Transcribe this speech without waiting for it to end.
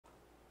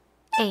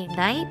A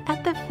Night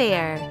at the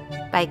Fair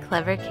by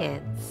Clever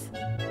Kids.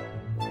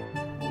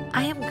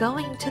 I am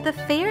going to the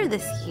fair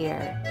this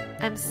year.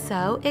 I'm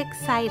so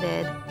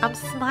excited. I'm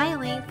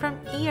smiling from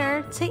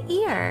ear to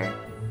ear.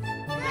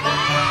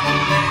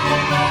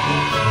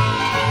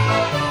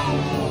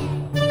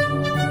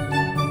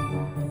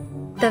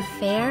 The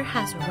fair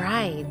has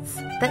rides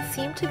that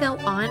seem to go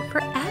on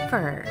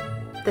forever.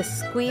 The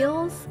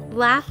squeals,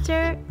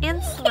 laughter,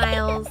 and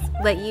smiles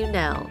let you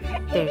know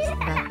there's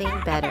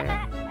nothing better.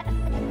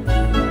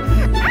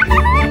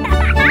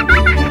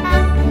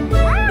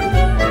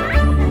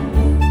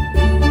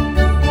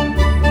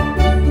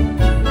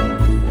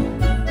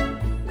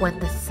 When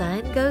the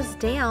sun goes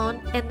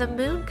down and the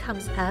moon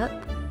comes up,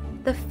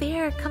 the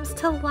fair comes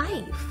to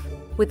life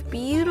with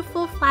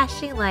beautiful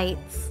flashing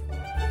lights.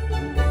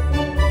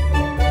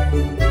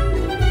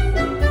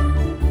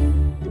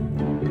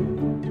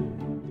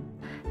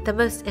 The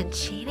most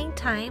enchanting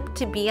time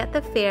to be at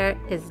the fair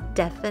is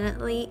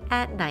definitely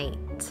at night.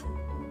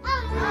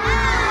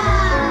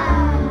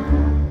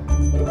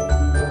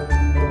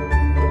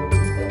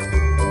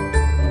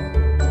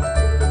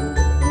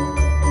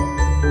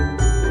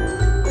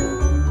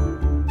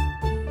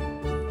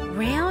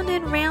 Round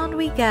and round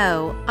we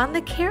go on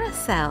the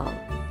carousel.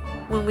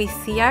 When we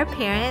see our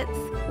parents,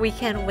 we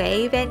can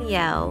wave and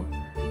yell,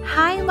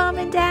 "Hi, Mom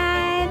and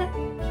Dad!"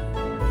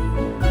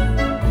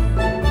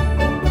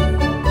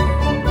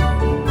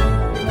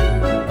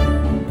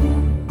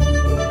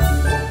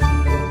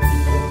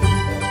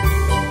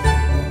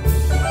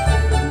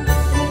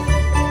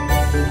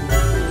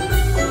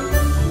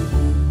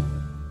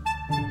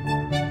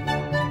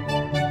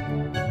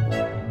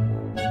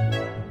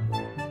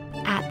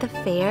 At the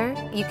fair,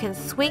 you can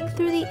swing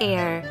through the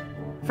air.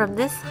 From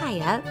this high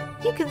up,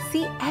 you can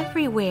see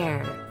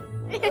everywhere.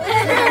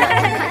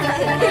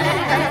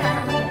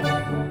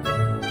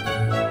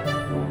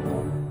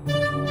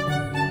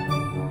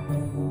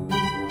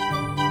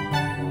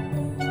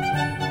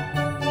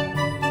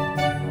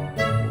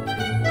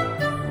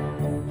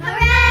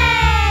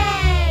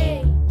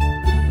 Hooray!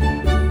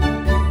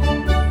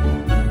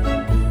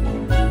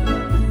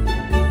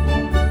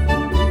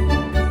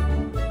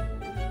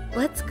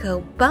 Let's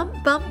go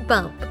bump, bump,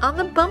 bump on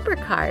the bumper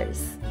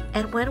cars.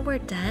 And when we're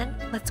done,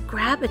 let's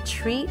grab a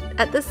treat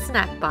at the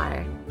snack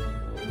bar.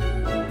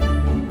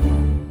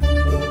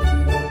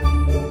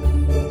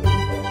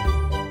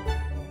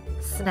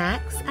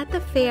 Snacks at the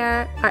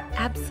fair are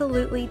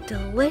absolutely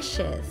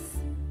delicious.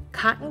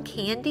 Cotton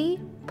candy,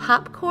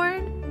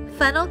 popcorn,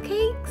 funnel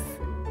cakes.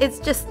 It's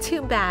just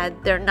too bad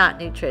they're not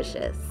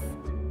nutritious.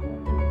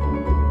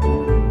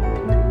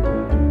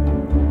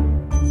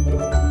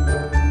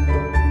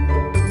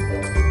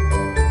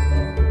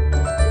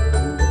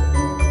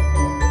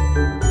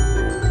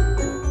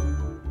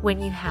 When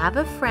you have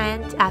a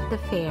friend at the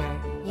fair,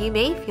 you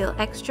may feel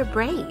extra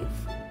brave.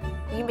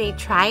 You may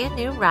try a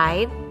new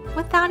ride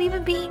without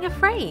even being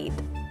afraid.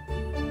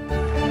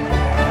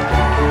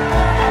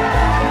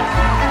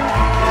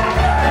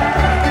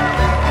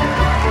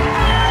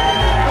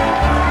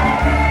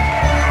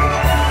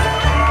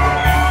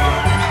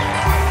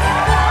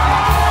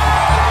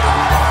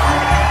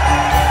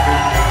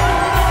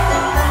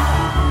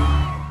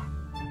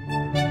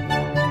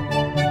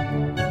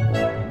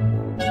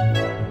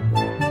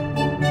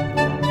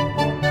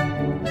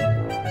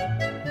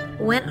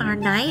 When our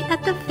night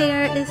at the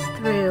fair is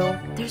through,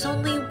 there's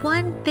only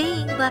one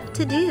thing left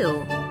to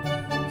do.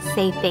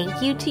 Say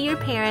thank you to your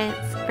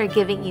parents for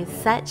giving you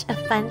such a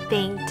fun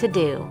thing to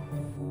do.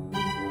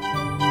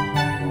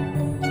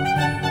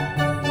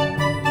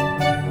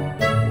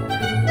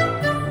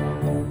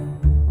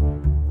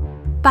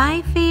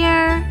 Bye,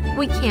 fair!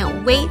 We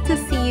can't wait to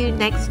see you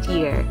next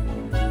year.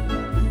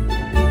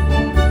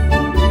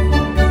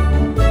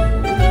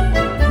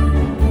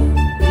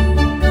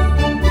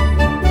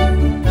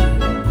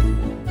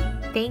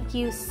 Thank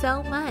you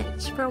so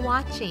much for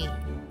watching.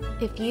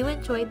 If you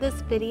enjoyed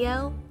this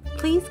video,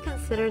 please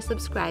consider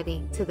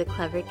subscribing to the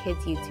Clever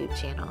Kids YouTube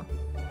channel.